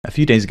A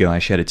few days ago I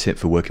shared a tip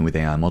for working with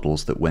AI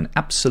models that went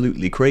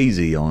absolutely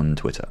crazy on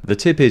Twitter. The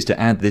tip is to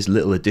add this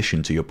little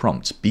addition to your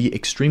prompts. Be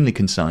extremely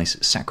concise,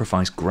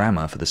 sacrifice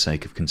grammar for the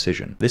sake of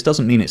concision. This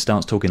doesn't mean it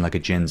starts talking like a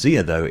Gen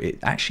Zer though, it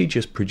actually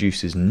just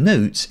produces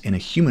notes in a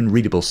human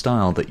readable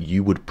style that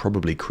you would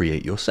probably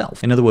create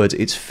yourself. In other words,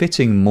 it's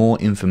fitting more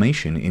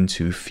information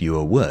into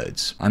fewer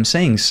words. I'm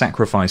saying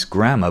sacrifice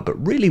grammar,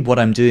 but really what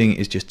I'm doing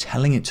is just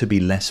telling it to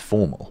be less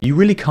formal. You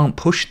really can't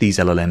push these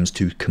LLMs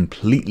to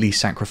completely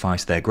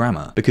sacrifice their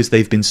grammar, because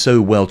they've been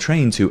so well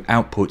trained to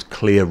output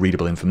clear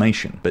readable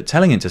information. But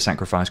telling it to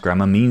sacrifice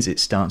grammar means it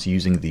starts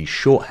using these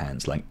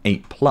shorthands like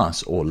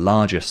 8+ or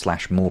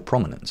larger/more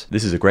prominent.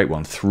 This is a great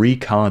one. 3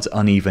 cards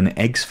uneven,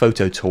 eggs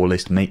photo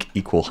tallest make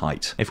equal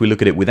height. If we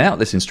look at it without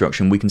this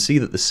instruction, we can see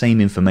that the same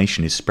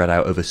information is spread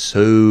out over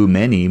so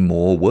many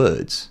more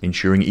words,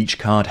 ensuring each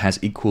card has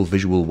equal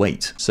visual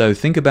weight. So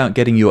think about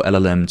getting your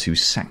LLM to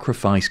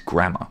sacrifice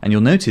grammar, and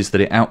you'll notice that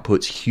it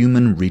outputs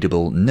human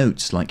readable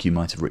notes like you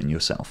might have written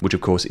yourself, which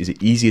of course is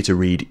easier to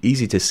read,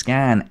 easy to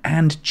scan,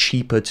 and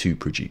cheaper to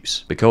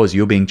produce, because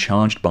you're being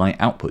charged by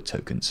output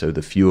tokens, so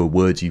the fewer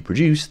words you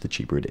produce, the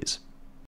cheaper it is.